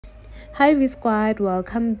Hi V Squad,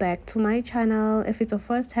 welcome back to my channel. If it's your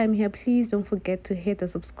first time here, please don't forget to hit the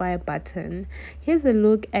subscribe button. Here's a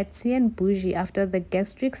look at Cyan Boujee after the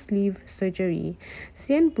gastric sleeve surgery.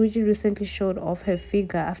 Cyan Boujee recently showed off her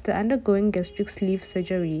figure after undergoing gastric sleeve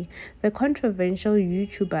surgery. The controversial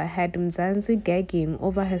YouTuber had Mzansi gagging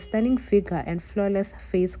over her stunning figure and flawless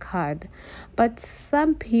face card. But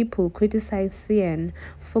some people criticized Cyan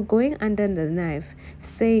for going under the knife,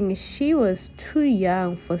 saying she was too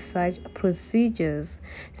young for such procedures.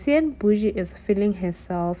 Cyan Boujee is feeling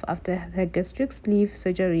herself after her gastric sleeve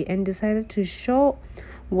surgery and decided to show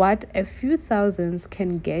what a few thousands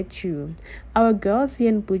can get you. Our girl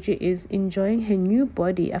Cyan Boujee is enjoying her new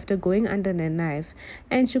body after going under the knife,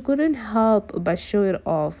 and she couldn't help but show it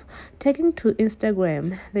off. Taking to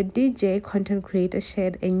Instagram, the DJ content creator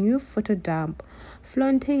shared a new photo dump,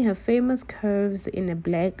 flaunting her famous curves in a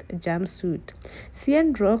black jumpsuit.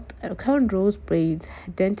 Cyan rocked cornrows braids,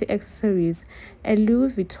 dainty accessories, a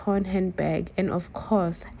Louis Vuitton handbag, and of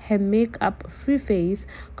course, her makeup-free face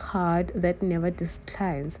card that never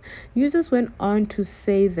declines. Users went on to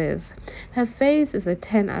say this: her face is a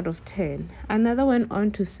 10 out of 10. Another went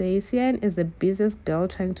on to say Cyan is the busiest girl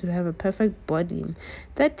trying to have a perfect body.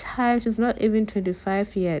 That time she's not even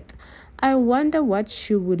 25 yet. I wonder what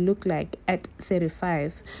she would look like at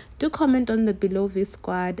 35. Do comment on the below V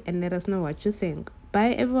Squad and let us know what you think.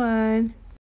 Bye everyone.